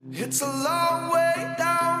It's a long way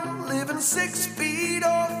down, living 6 feet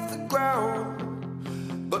off the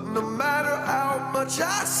ground. But no matter how much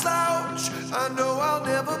I slouch, I know I'll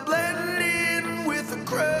never blend in with the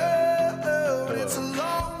crowd. It's a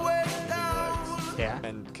long way down. Yeah.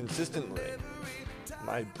 And consistently,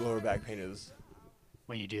 my lower back pain is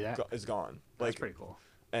When you do that, gone. that's pretty cool.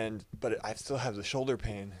 But I still have the shoulder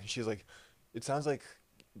pain. She's like, it sounds like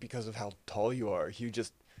because of how tall you are, you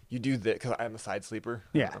do that because I'm a side sleeper.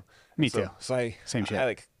 Yeah, me too. So Same shit. I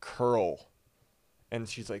like curl, and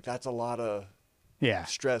she's like, that's a lot of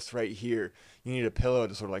stress right here. You need a pillow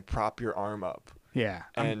to sort of like prop your arm up. Yeah.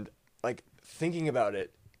 And like thinking about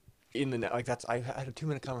it in the like I had a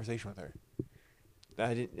 2-minute conversation with her.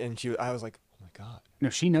 I was like, oh my God. No,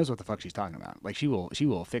 she knows what the fuck she's talking about. Like she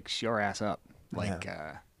will fix your ass up. Like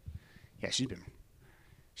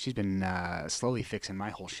she's been slowly fixing my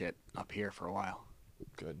whole shit up here for a while.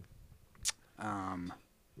 Good.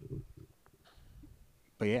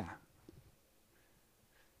 But yeah.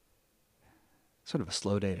 Sort of a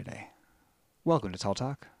slow day today. Welcome to Tall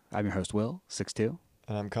Talk. I'm your host Will, 6'2".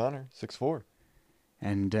 And I'm Connor, 6'4".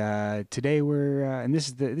 And today we're and this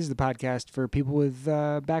is the podcast for people with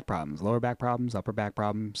back problems, lower back problems, upper back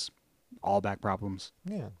problems, all back problems.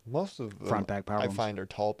 Yeah, most of them front back problems I find are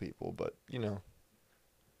tall people, but you know,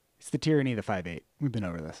 it's the tyranny of the 5'8". We've been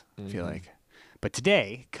over this. I feel like, but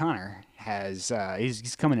today Connor has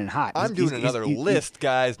he's coming in hot. I'm doing another list,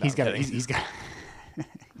 guys. No, he's got.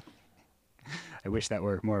 I wish that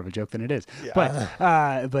were more of a joke than it is. Yeah.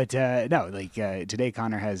 But no, like today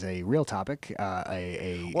Connor has a real topic,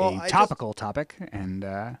 a topical topic, and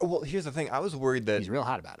well, here's the thing. I was worried that he's real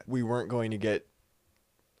hot about it. We weren't going to get.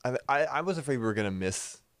 I was afraid we were going to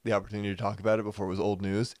miss the opportunity to talk about it before it was old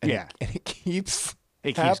news. And it keeps.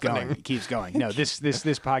 It keeps going. It keeps going. No, this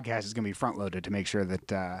podcast is going to be front loaded to make sure that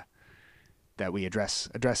that we address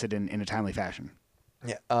it in a timely fashion.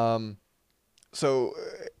 Yeah. So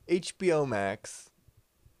HBOMax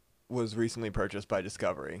was recently purchased by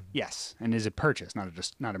Discovery. Yes, and is a purchase,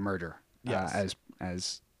 not a merger. Yes.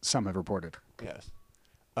 As some have reported. Yes.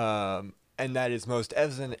 And that is most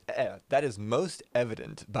evident. That is most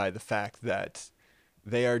evident by the fact that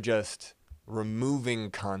they are just removing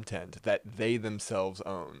content that they themselves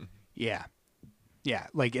own. Yeah. Yeah.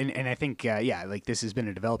 Like, and I think, like this has been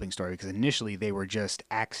a developing story because initially they were just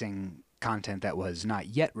axing content that was not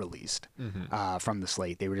yet released from the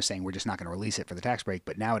slate. They were just saying, we're just not going to release it for the tax break.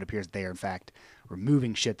 But now it appears that they are in fact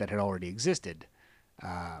removing shit that had already existed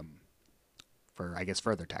for, I guess,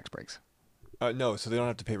 further tax breaks. No, so they don't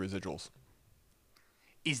have to pay residuals.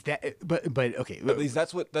 Is that, but okay. At least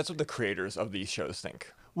that's what the creators of these shows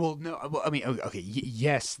think. Well, no, I mean, okay,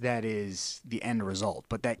 yes, that is the end result,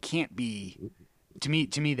 but that can't be. To me,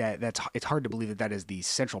 it's hard to believe that is the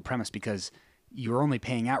central premise because you're only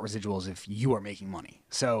paying out residuals if you are making money.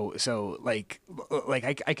 So like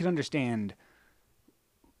I could understand.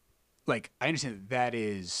 Like I understand that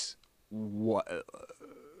is what.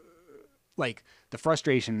 Like the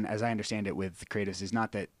frustration, as I understand it, with the creatives is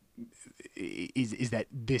not that. Is that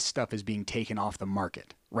this stuff is being taken off the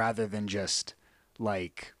market rather than just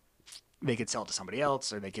like they could sell it to somebody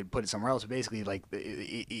else or they could put it somewhere else. But basically, like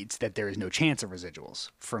it's that there is no chance of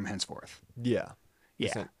residuals from henceforth. Yeah.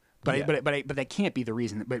 But that can't be the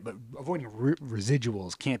reason. But avoiding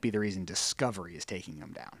residuals can't be the reason Discovery is taking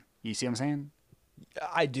them down. You see what I'm saying?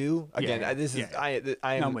 I do. Again,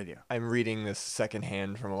 I'm with you. I'm reading this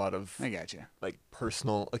secondhand from a lot of I got you. Like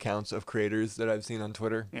personal accounts of creators that I've seen on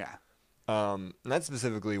Twitter. Yeah. And that's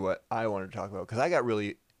specifically what I wanted to talk about because I got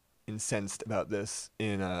really incensed about this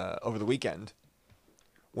in over the weekend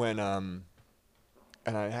when and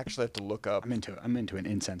I actually have to look up. I'm into an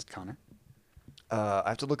incensed Connor. I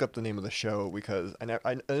have to look up the name of the show because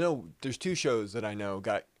I know there's 2 shows that I know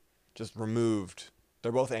got just removed.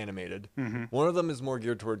 They're both animated. Mm-hmm. One of them is more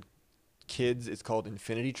geared toward kids. It's called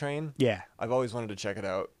Infinity Train. Yeah. I've always wanted to check it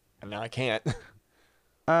out, and now I can't.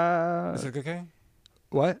 Is it okay?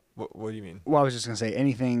 What? What do you mean? Well, I was just going to say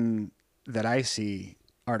anything that I see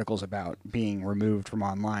articles about being removed from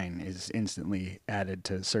online is instantly added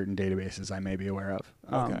to certain databases I may be aware of.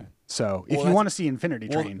 Okay. So if you want to see Infinity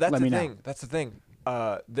Train, let me know. That's the thing.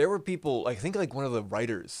 There were people, I think like one of the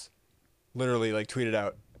writers literally like tweeted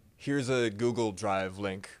out, here's a Google Drive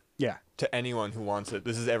link to anyone who wants it.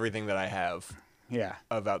 This is everything that I have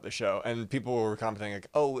about the show. And people were commenting like,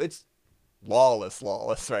 oh, it's lawless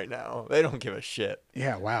right now. They don't give a shit.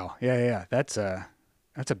 Yeah, wow. Yeah. That's a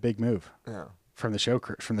big move. Yeah. From the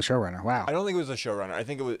showrunner. Wow. I don't think it was a showrunner. I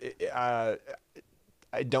think it was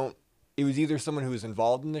it was either someone who was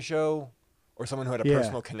involved in the show or someone who had a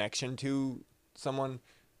personal connection to someone.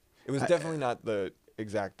 It was definitely not the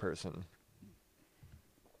exact person.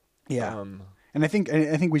 Yeah. And I think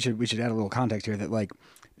we should add a little context here that, like,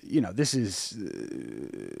 you know, this is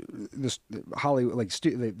this Hollywood, like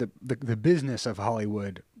the business of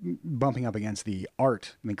Hollywood bumping up against the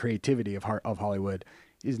art and the creativity of Hollywood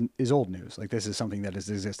is old news. Like, this is something that has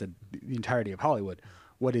existed the entirety of Hollywood.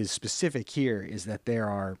 What is specific here is that there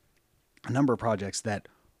are a number of projects that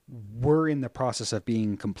were in the process of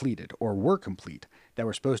being completed or were complete that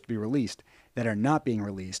were supposed to be released that are not being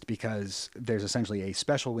released because there's essentially a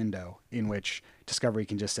special window in which Discovery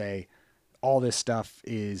can just say all this stuff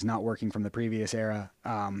is not working from the previous era,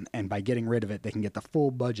 and by getting rid of it, they can get the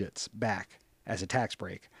full budgets back as a tax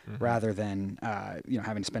break rather than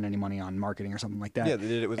having to spend any money on marketing or something like that. Yeah, they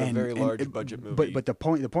did it with a very large budget movie. But the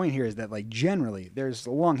point here is that, like, generally there's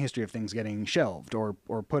a long history of things getting shelved or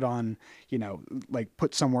put on, like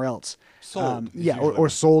put somewhere else. Sold. Or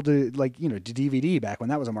sold to, like, to DVD back when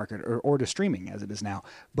that was a market, or to streaming as it is now.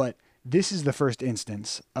 But this is the first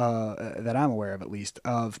instance that I'm aware of, at least,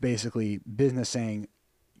 of basically business saying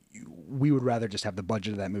we would rather just have the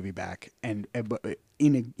budget of that movie back, and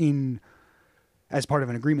in as part of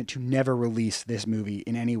an agreement to never release this movie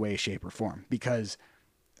in any way, shape, or form. Because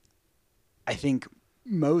I think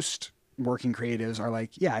most working creatives are like,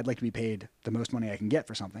 yeah, I'd like to be paid the most money I can get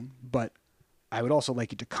for something, but I would also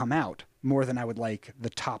like it to come out more than I would like the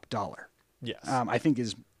top dollar. Yes. I think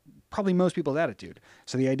is probably most people's attitude.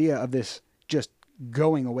 So the idea of this just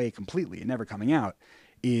going away completely and never coming out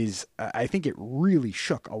is, I think it really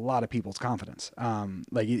shook a lot of people's confidence.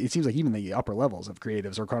 Like, it seems like even the upper levels of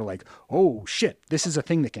creatives are kind of like, oh shit, this is a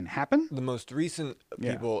thing that can happen. The most recent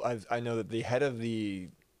people, I know that the head of the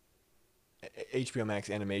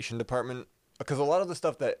HBOMax animation department, because a lot of the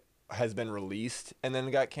stuff that has been released and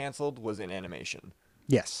then got canceled was in animation.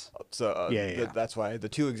 Yes. So that's why the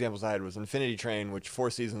two examples I had was Infinity Train, which 4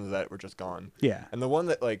 seasons of that were just gone. Yeah. And the one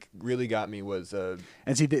that, like, really got me was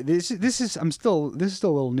and see, this is still a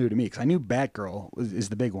little new to me, because I knew Batgirl is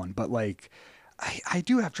the big one, but, like, I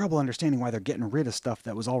do have trouble understanding why they're getting rid of stuff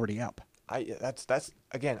that was already up. That's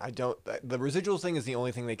again, I don't, the residuals thing is the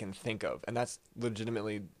only thing they can think of, and that's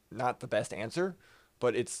legitimately not the best answer,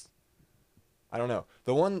 but it's, I don't know.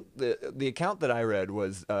 The account that I read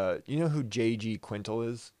was, you know who J.G. Quintel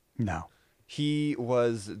is? No. He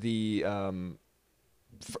was the,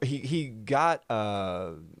 he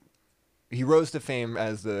rose to fame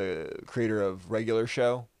as the creator of Regular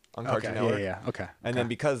Show on Cartoon Network. Okay. And then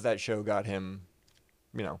because that show got him,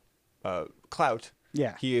 clout,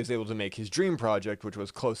 he was able to make his dream project, which was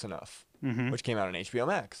Close Enough, which came out on HBO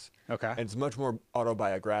Max. Okay. And it's much more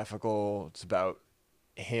autobiographical. It's about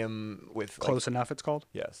him with Close Enough, it's called?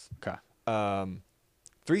 Yes. Okay.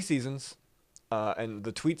 3 seasons, and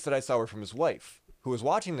the tweets that I saw were from his wife, who was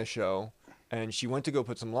watching the show, and she went to go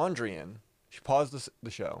put some laundry in. She paused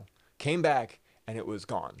the show, came back, and it was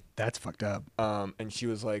gone. That's fucked up. And she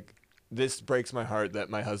was like, this breaks my heart that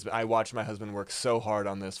I watched my husband work so hard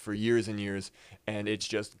on this for years and years, and it's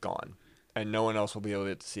just gone, and no one else will be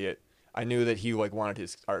able to see it. I knew that he, like,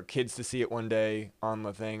 wanted our kids to see it one day on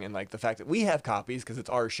the thing, and, like, the fact that we have copies because it's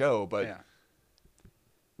our show, but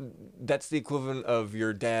that's the equivalent of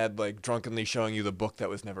your dad, like, drunkenly showing you the book that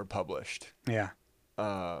was never published. Yeah.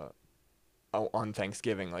 On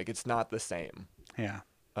Thanksgiving, like, it's not the same. Yeah.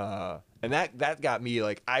 And that got me,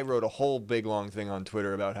 like, I wrote a whole big long thing on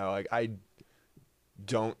Twitter about how, like, I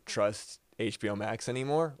don't trust HBO Max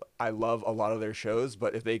anymore. I love a lot of their shows,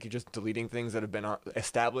 but if they could just deleting things that have been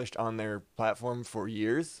established on their platform for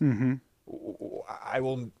years, I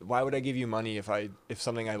will. Why would I give you money if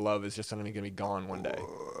something I love is just suddenly going to be gone one day?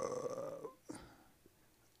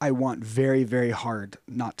 I want very, very hard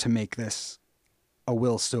not to make this a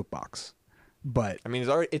Will soapbox, but I mean,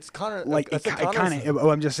 it's kind of like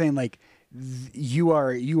I'm just saying, like, you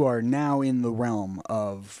are now in the realm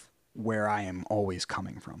of where I am always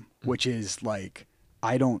coming from, which is, like,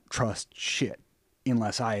 I don't trust shit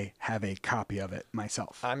unless I have a copy of it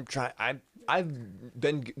myself. I've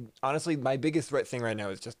been, honestly, my biggest thing right now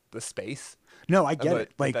is just the space. No, I get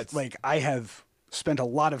it. Like I have spent a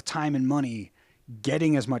lot of time and money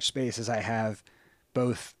getting as much space as I have,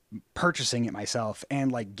 both purchasing it myself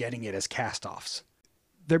and, like, getting it as cast-offs.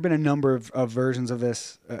 There have been a number of versions of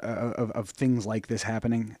this, of things like this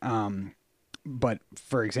happening. But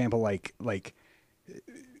for example, like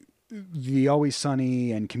the Always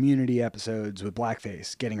Sunny and Community episodes with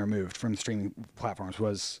blackface getting removed from streaming platforms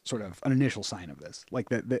was sort of an initial sign of this. Like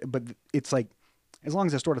but it's like, as long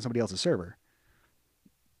as it's stored on somebody else's server,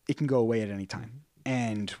 it can go away at any time.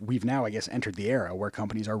 And we've now, I guess, entered the era where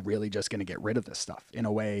companies are really just going to get rid of this stuff in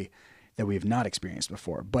a way that we've not experienced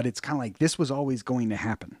before. But it's kind of like, this was always going to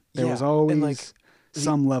happen. There was always, and, like,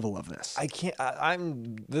 some level of this. I can't.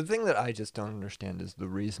 I'm the thing that I just don't understand is the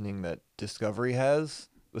reasoning that Discovery has.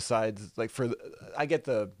 Besides, like I get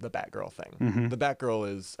the Batgirl thing. Mm-hmm. The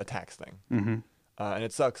Batgirl is a tax thing, mm-hmm. And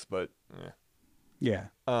it sucks, but yeah.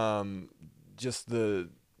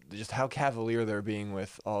 Just how cavalier they're being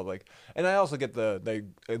with all and I also get they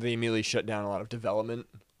immediately shut down a lot of development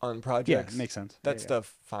on projects. Yeah, makes sense. That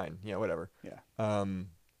stuff, fine. Yeah, whatever. Yeah.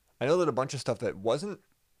 I know that a bunch of stuff that wasn't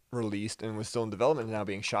released and was still in development is now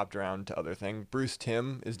being shopped around to other things. Bruce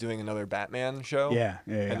Timm is doing another Batman show. Yeah.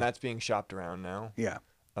 And that's being shopped around now. Yeah.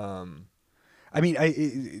 I mean,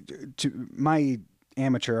 to my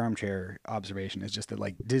amateur armchair observation is just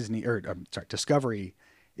that Discovery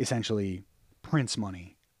essentially prints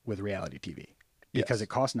money with reality TV because it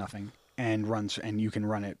costs nothing and you can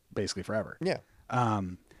run it basically forever. Yeah.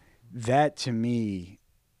 That to me,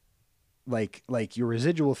 like your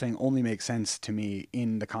residual thing only makes sense to me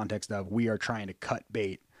in the context of we are trying to cut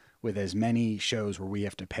bait with as many shows where we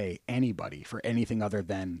have to pay anybody for anything other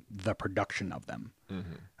than the production of them,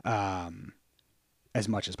 as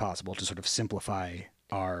much as possible to sort of simplify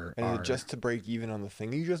our. And our... just to break even on the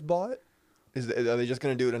thing you just bought? Are they just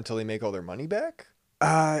going to do it until they make all their money back?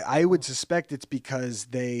 I would suspect it's because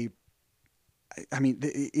it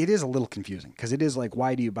is a little confusing because it is like,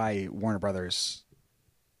 why do you buy Warner Brothers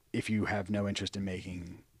if you have no interest in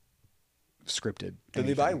making scripted? Did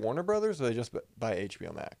they buy Warner Brothers or did they just buy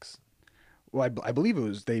HBOMax? Well, I believe it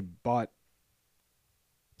was they bought.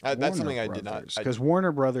 That's something I did not. Because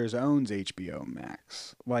Warner Brothers owns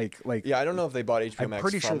HBOMax. Yeah, I don't know if they bought HBOMax. I'm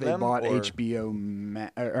pretty sure they bought or... HBOMax.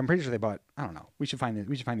 I'm pretty sure they bought. I don't know. We should find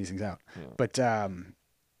these things out. Yeah. But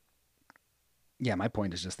yeah, my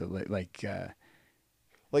point is just that the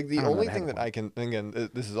only thing that I can think, and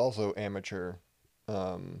this is also amateur,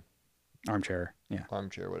 armchair,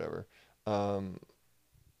 armchair, whatever.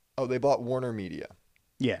 They bought Warner Media.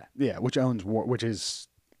 Yeah, which is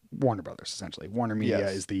Warner Brothers, essentially. Warner Media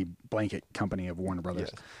is the blanket company of Warner Brothers.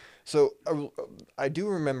 Yes. So I do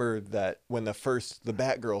remember that when the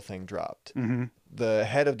Batgirl thing dropped, the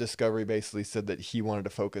head of Discovery basically said that he wanted to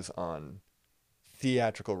focus on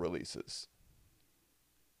theatrical releases.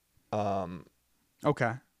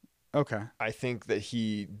 Okay. I think that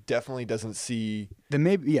he definitely doesn't see.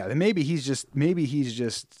 Maybe he's just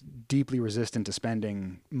deeply resistant to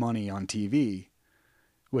spending money on TV.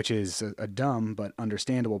 Which is a dumb but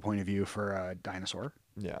understandable point of view for a dinosaur.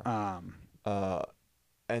 Yeah.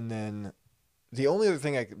 And then the only other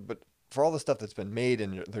thing but for all the stuff that's been made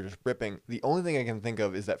and they're just ripping, the only thing I can think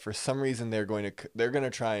of is that for some reason they're going to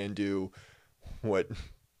try and do what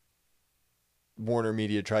Warner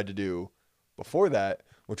Media tried to do before that,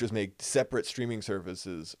 which was make separate streaming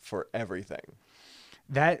services for everything.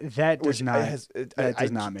 That does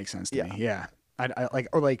not make sense to me. Yeah.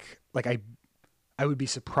 I would be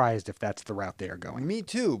surprised if that's the route they are going. Me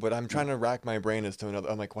too, but I'm trying to rack my brain as to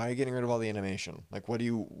another. I'm like, why are you getting rid of all the animation? Like, what are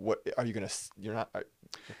you going to, you're not.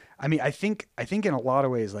 I mean, I think in a lot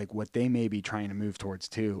of ways, like what they may be trying to move towards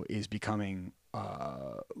too is becoming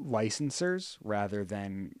licensors rather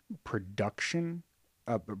than production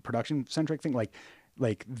centric thing.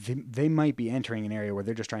 Like they might be entering an area where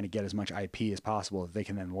they're just trying to get as much IP as possible that they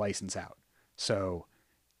can then license out. So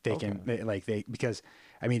they can, because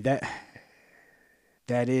I mean,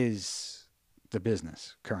 that is the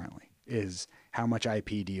business currently, is how much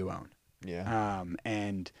IP do you own? Yeah.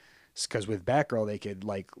 And because with Batgirl, they could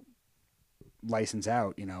license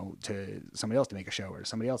out, to somebody else to make a show or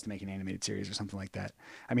somebody else to make an animated series or something like that.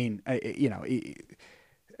 I mean, the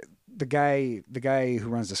guy who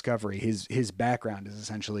runs Discovery, his background is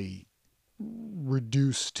essentially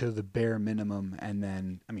reduced to the bare minimum. And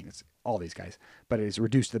then, I mean, it's all these guys, but it is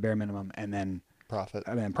reduced to the bare minimum and then profit.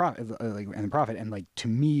 And to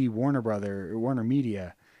me, Warner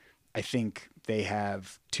Media, I think they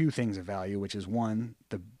have two things of value, which is one,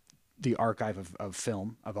 the archive of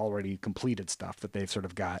film, of already completed stuff that they've sort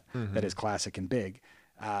of got that is classic and big,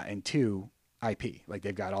 and two, IP. Like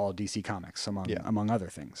they've got all of DC Comics among other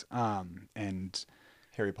things, and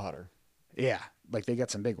Harry Potter. Yeah, like they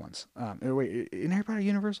got some big ones. Wait, in Harry Potter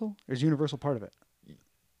Universal? Or is Universal part of it?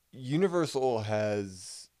 Universal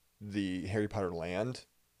has the Harry Potter land,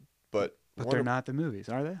 but they're not the movies,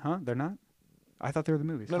 are they? Huh? They're not? I thought they were the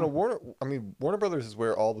movies. No, Warner Brothers is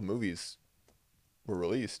where all the movies were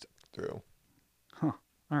released through. Huh.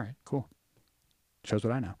 All right, cool. Shows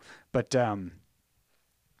what I know. But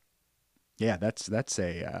yeah, that's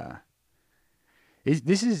a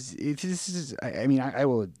this is I mean, I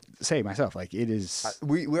will say myself, like it is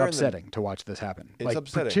we're upsetting to watch this happen. It's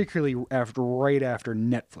upsetting. Particularly right after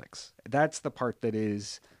Netflix. That's the part that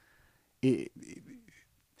is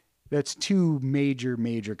That's two major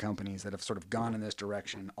companies that have sort of gone in this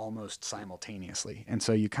direction almost simultaneously. And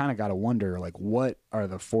so you kind of got to wonder, like, what are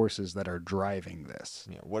the forces that are driving this?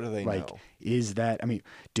 Yeah, what do they like, know? Is that, I mean,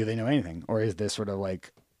 do they know anything? Or is this sort of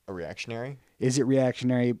like... A reactionary? Is it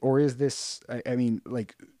reactionary? Or is this, I mean,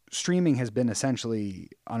 like, streaming has been essentially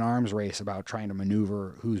an arms race about trying to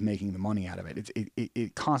maneuver who's making the money out of it.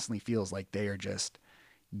 It constantly feels like they are just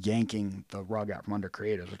yanking the rug out from under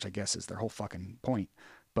creators, which I guess is their whole fucking point.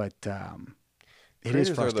 But it is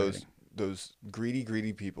frustrating. Are those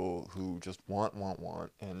greedy people who just want,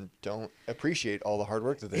 and don't appreciate all the hard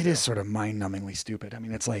work that they do. It is sort of mind-numbingly stupid. I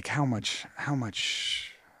mean, it's like, how much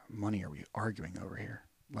money are we arguing over here?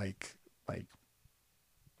 Like,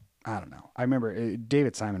 I don't know. I remember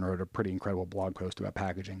David Simon wrote a pretty incredible blog post about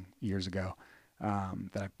packaging years ago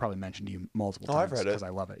that I've probably mentioned to you multiple times. I've read it. Because I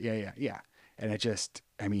love it. Yeah. And it just,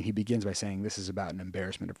 I mean, he begins by saying this is about an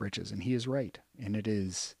embarrassment of riches, and he is right. And it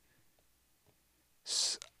is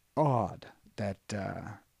odd that,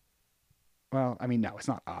 well, I mean, no, it's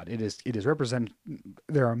not odd. It is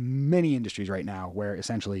there are many industries right now where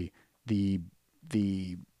essentially the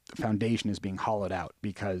foundation is being hollowed out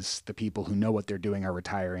because the people who know what they're doing are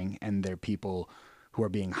retiring, and their people who are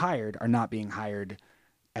being hired are not being hired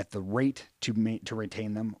at the rate to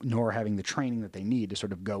retain them, nor having the training that they need to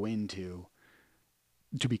sort of go into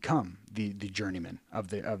to become the journeyman of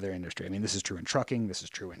their industry. I mean, this is true in trucking. This is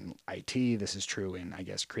true in IT. This is true in, I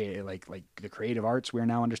guess, like the creative arts. We're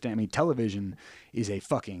now understanding. I mean, television is a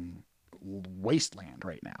fucking wasteland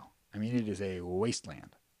right now. I mean, it is a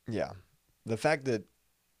wasteland. Yeah. The fact that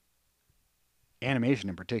animation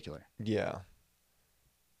in particular. Yeah.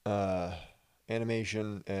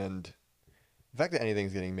 Animation, and the fact that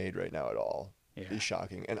anything's getting made right now at all is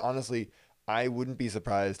shocking. And honestly, I wouldn't be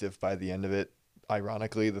surprised if by the end of it,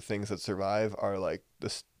 ironically, the things that survive are like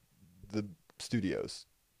the studios,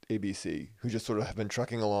 ABC, who just sort of have been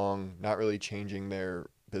trucking along, not really changing their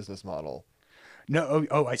business model. No,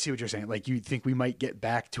 I see what you're saying. Like, you think we might get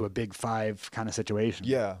back to a big five kind of situation?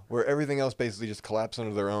 Yeah, where everything else basically just collapse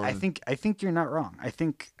under their own. I think you're not wrong. I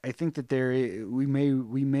think that we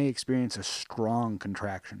may experience a strong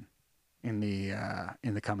contraction in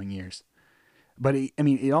the coming years, but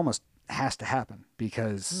it almost has to happen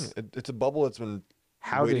because it's a bubble that's been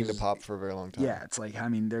waiting to pop for a very long time. Yeah, it's like, I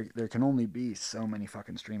mean, there can only be so many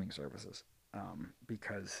fucking streaming services,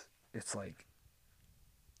 because it's like,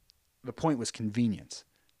 the point was convenience.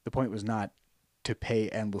 The point was not to pay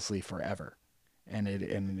endlessly forever, and it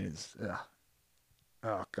is.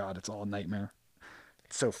 Oh God, it's all a nightmare.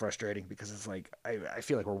 It's so frustrating because it's like I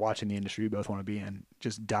feel like we're watching the industry we both want to be in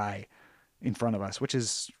just die in front of us, which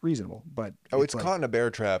is reasonable. But it's caught in a bear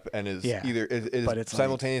trap and is either it's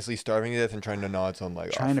simultaneously starving to death and trying to gnaw its own leg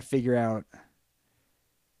off. Trying to figure out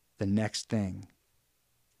the next thing.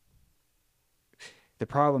 The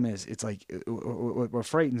problem is, it's like, what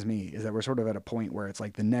frightens me is that we're sort of at a point where it's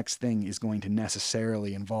like the next thing is going to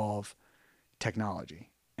necessarily involve technology.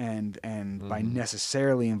 And by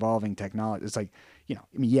necessarily involving technology, it's like,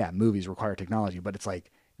 movies require technology, but it's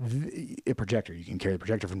like a projector. You can carry the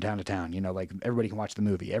projector from town to town. Like, everybody can watch the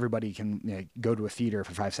movie. Everybody can go to a theater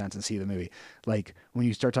for 5 cents and see the movie. Like, when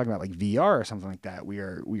you start talking about like VR or something like that, we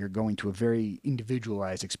are going to a very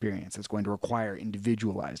individualized experience. It's going to require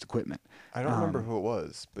individualized equipment. I don't remember who it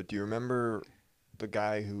was, but do you remember the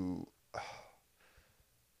guy who?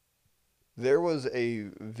 There was a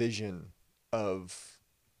vision of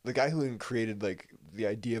the guy who created like the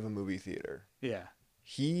idea of a movie theater. Yeah.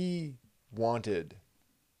 He wanted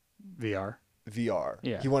VR.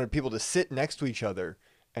 Yeah. He wanted people to sit next to each other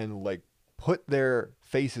and like put their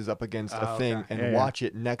faces up against a thing and watch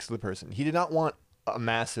it next to the person. He did not want a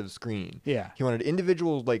massive screen. Yeah. He wanted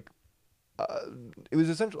individual, like, it was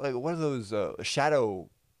essentially like, what are those shadow?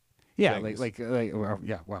 Yeah. Things? Wow.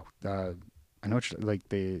 I know what like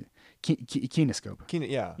the kinescope.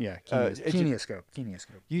 Kinescope.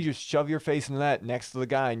 You just shove your face into that next to the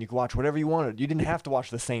guy, and you could watch whatever you wanted. You didn't have to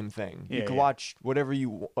watch the same thing. You could watch whatever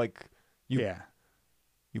you like.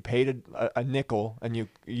 You paid a nickel, and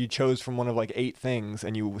you chose from one of like 8 things,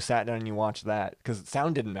 and you sat down and you watched that because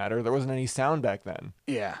sound didn't matter. There wasn't any sound back then.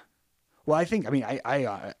 Yeah. Well,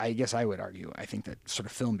 I guess I would argue. I think that sort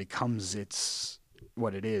of film becomes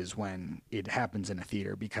what it is when it happens in a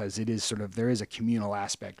theater, because it is sort of, there is a communal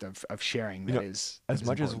aspect of sharing that is as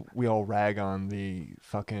much important. As we all rag on the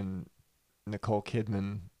fucking Nicole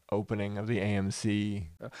Kidman opening of the AMC.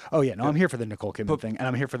 I'm here for the Nicole Kidman thing, and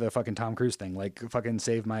I'm here for the fucking Tom Cruise thing. Like, fucking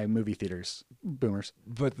save my movie theaters, boomers.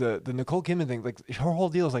 But the Nicole Kidman thing, like, her whole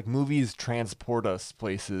deal is like movies transport us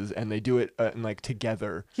places, and they do it like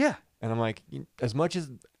together. Yeah. And I'm like, as much as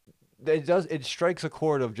it strikes a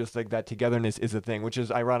chord of just like that togetherness is a thing, which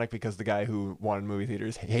is ironic because the guy who wanted movie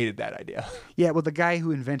theaters hated that idea. Yeah, well, the guy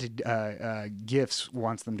who invented GIFs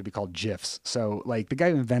wants them to be called GIFs. So like the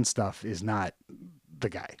guy who invents stuff is not the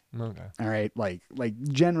guy. Okay. All right. Like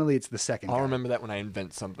generally it's the second I'll guy. remember that when I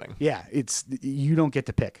invent something. Yeah, you don't get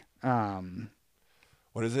to pick.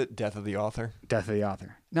 What is it? Death of the author? Death of the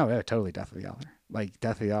author. No, yeah, totally death of the author. Like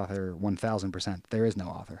death of the author 1000%. There is no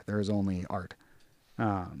author. There is only art.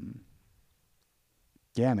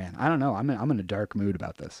 Yeah, man. I don't know. I'm in a dark mood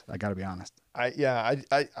about this. I got to be honest. I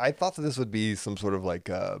thought that this would be some sort of like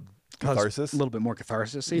catharsis, a little bit more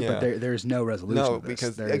catharsis, yeah. but there's no resolution. No, of this.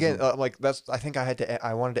 because there again, like that's. I think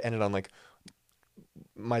I wanted to end it on like.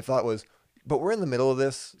 My thought was, but we're in the middle of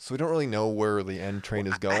this, so we don't really know where the end train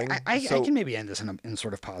is going. I can maybe end this in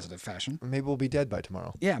sort of positive fashion. Maybe we'll be dead by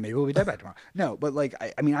tomorrow. Yeah, maybe we'll be dead by tomorrow. No, but like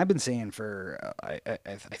I mean, I've been saying for I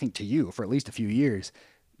think to you for at least a few years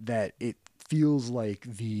that it feels like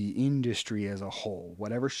the industry as a whole,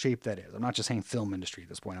 whatever shape that is. I'm not just saying film industry at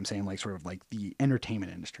this point. I'm saying like sort of like the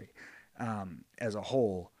entertainment industry as a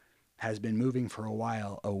whole has been moving for a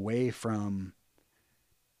while away from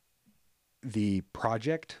the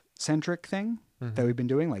project-centric thing that we've been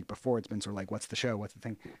doing. Like before, it's been sort of like, what's the show, what's the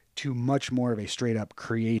thing, to much more of a straight-up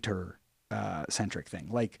creator-centric thing.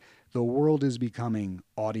 Like the world is becoming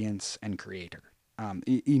audience and creator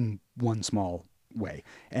in one small way.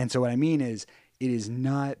 And so what I mean is, it is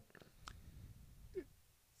not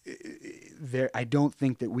there. I don't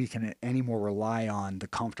think that we can anymore rely on the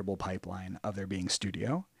comfortable pipeline of there being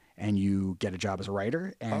studio and you get a job as a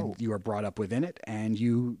writer and you are brought up within it and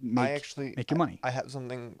you make your money. I have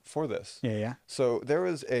something for this. Yeah. So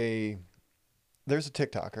there's a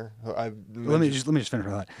TikToker who let me just finish with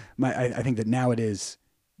that. I think that now it is,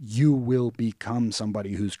 you will become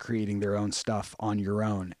somebody who's creating their own stuff on your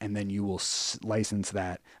own, and then you will license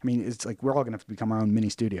that. I mean, it's like we're all going to have to become our own mini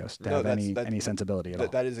studios to have any sensibility at all.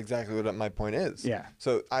 That is exactly what my point is. Yeah.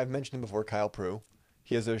 So I've mentioned him before, Kyle Prue.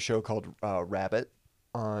 He has a show called Rabbit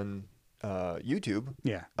on YouTube.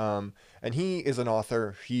 Yeah. And he is an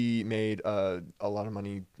author. He made a lot of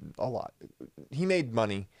money. He made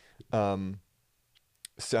money.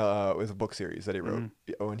 So with a book series that he wrote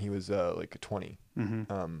when he was like 20.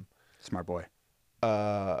 Smart boy.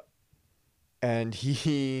 And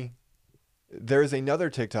there's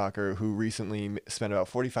another TikToker who recently spent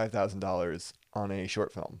about $45,000 on a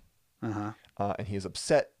short film. And he is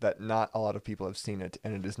upset that not a lot of people have seen it,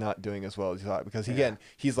 and it is not doing as well as he thought. Because again,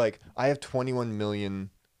 he's like, I have 21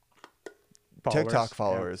 million TikTok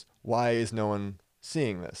followers. Yeah. Why is no one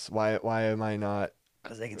seeing this? Why am I not?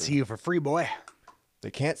 Because they can see you for free, boy.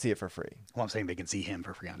 They can't see it for free. Well, I'm saying they can see him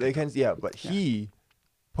for free on TikTok. They can, yeah, but he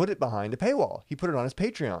put it behind a paywall. He put it on his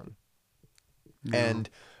Patreon. And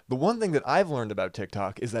the one thing that I've learned about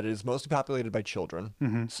TikTok is that it is mostly populated by children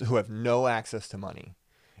who have no access to money.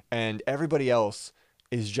 And everybody else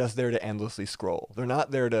is just there to endlessly scroll. They're not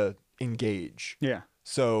there to engage. Yeah.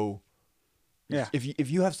 So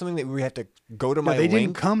if you have something that we have to go to my link. They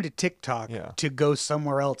didn't come to TikTok to go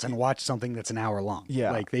somewhere else and watch something that's an hour long.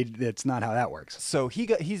 Yeah. Like that's not how that works. So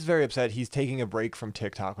he's very upset. He's taking a break from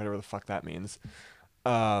TikTok, whatever the fuck that means.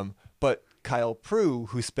 But Kyle Prue,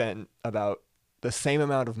 who spent about the same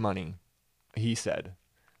amount of money, he said,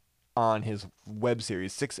 on his web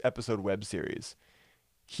series, 6-episode web series,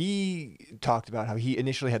 he talked about how he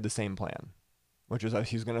initially had the same plan, which was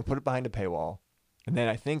he was going to put it behind a paywall. And then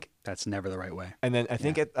I think that's never the right way. And then I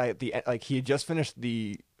think at the end, like he had just finished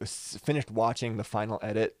watching the final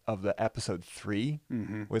edit of the episode 3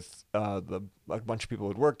 with a bunch of people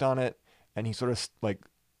who had worked on it, and he sort of like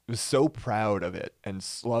was so proud of it and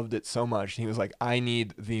loved it so much. He was like, I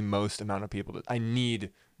need the most amount of people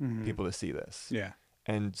people to see this. Yeah.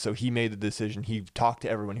 And so he made the decision. He talked to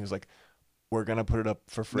everyone. He was like, we're going to put it up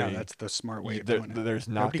for free. No, that's the smart way of doing it.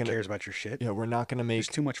 Nobody cares about your shit. Yeah, we're not going to make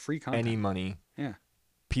too much free content. Any money. Yeah.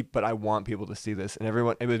 But I want people to see this. And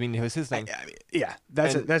everyone, I mean, it was his thing.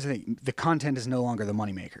 That's the thing. The content is no longer the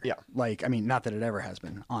moneymaker. Yeah. Like, I mean, not that it ever has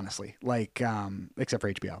been, honestly. Like, except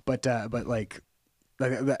for HBO. But like,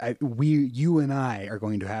 you and I are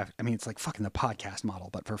going to have, I mean, it's like fucking the podcast model,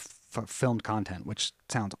 but for filmed content, which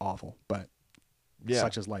sounds awful, but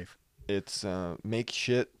such is life. It's make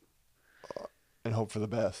shit and hope for the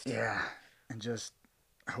best. Yeah. And just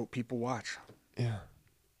hope people watch. Yeah.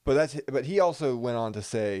 But he also went on to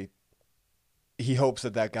say he hopes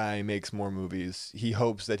that guy makes more movies. He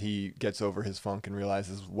hopes that he gets over his funk and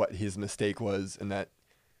realizes what his mistake was, and that.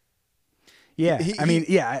 Yeah,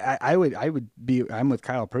 I'm with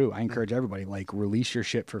Kyle Prue. I encourage everybody, like, release your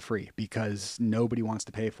shit for free because nobody wants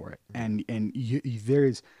to pay for it. And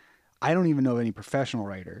I don't even know of any professional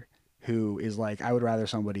writer who is like, I would rather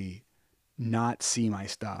somebody not see my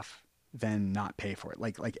stuff than not pay for it.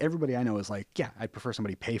 Like everybody I know is like, yeah, I prefer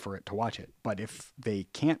somebody pay for it to watch it. But if they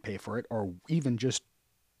can't pay for it or even just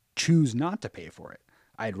choose not to pay for it,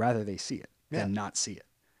 I'd rather they see it than not see it.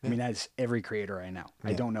 I mean, that's every creator I know.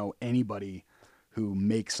 I don't know anybody who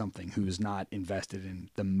makes something who's not invested in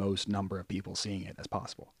the most number of people seeing it as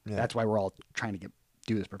possible. That's why we're all trying to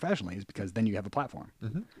do this professionally, is because then you have a platform.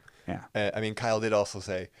 Yeah. I mean, Kyle did also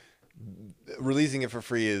say releasing it for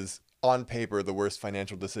free is on paper the worst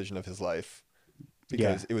financial decision of his life,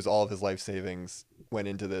 because it was all of his life savings went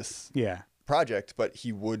into this project, but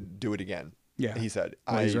he would do it again. Yeah. He said,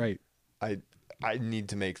 he's right. I need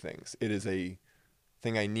to make things. It is a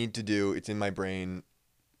thing I need to do. It's in my brain,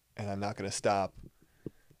 and I'm not going to stop.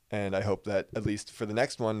 And I hope that at least for the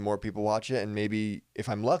next one, more people watch it, and maybe if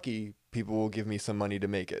I'm lucky, people will give me some money to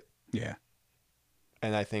make it. Yeah.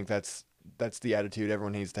 And I think that's the attitude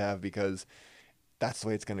everyone needs to have, because that's the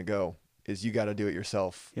way it's going to go, is you got to do it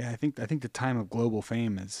yourself. Yeah, I think the time of global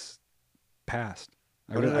fame is past.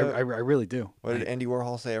 I really do. What did Andy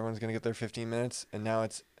Warhol say? Everyone's going to get their 15 minutes, and now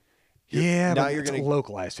it's now you're going to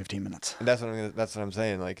localize 15 minutes. And that's what I'm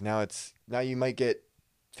saying. Like now you might get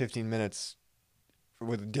 15 minutes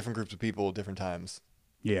with different groups of people at different times.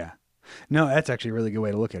 Yeah. No, that's actually a really good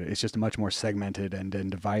way to look at it. It's just a much more segmented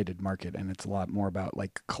and divided market, and it's a lot more about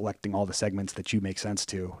like collecting all the segments that you make sense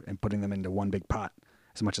to and putting them into one big pot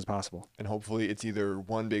as much as possible. And hopefully it's either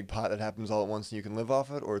one big pot that happens all at once and you can live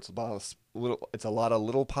off it, or it's a lot of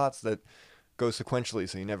little pots that go sequentially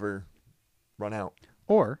so you never run out.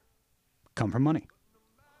 Or come from money.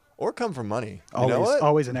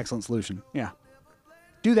 Always an excellent solution. Yeah.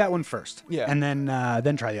 Do that one first. Yeah. And then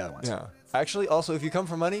try the other ones. Yeah. Actually, also, if you come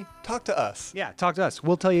for money, talk to us. Yeah, talk to us.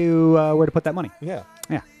 We'll tell you where to put that money. Yeah.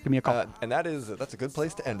 Yeah, give me a call. And that's a good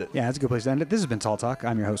place to end it. Yeah, that's a good place to end it. This has been Tall Talk.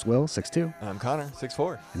 I'm your host, Will, 6'2". And I'm Connor,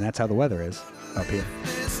 6'4". And that's how the weather is up here.